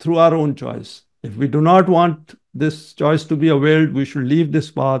path through our own choice. If we do not want this choice to be availed, we should leave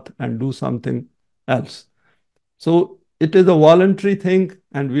this path and do something else. So it is a voluntary thing,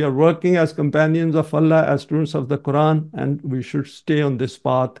 and we are working as companions of Allah, as students of the Quran, and we should stay on this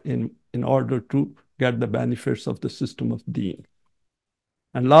path in order to get the benefits of the system of Deen.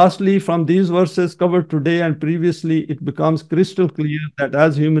 And lastly, from these verses covered today and previously, it becomes crystal clear that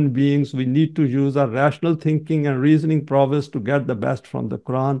as human beings, we need to use our rational thinking and reasoning prowess to get the best from the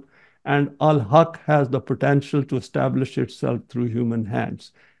Quran. And Al-Haq has the potential to establish itself through human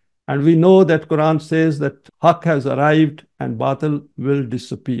hands. And we know that Quran says that Haq has arrived and Batil will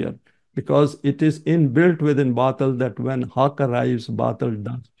disappear, because it is inbuilt within Batil that when Haq arrives, Batil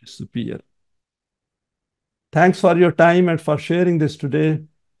does disappear. Thanks for your time and for sharing this today.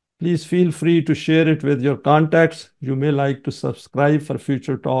 Please feel free to share it with your contacts. You may like to subscribe for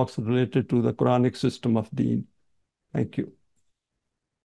future talks related to the Quranic system of Deen. Thank you.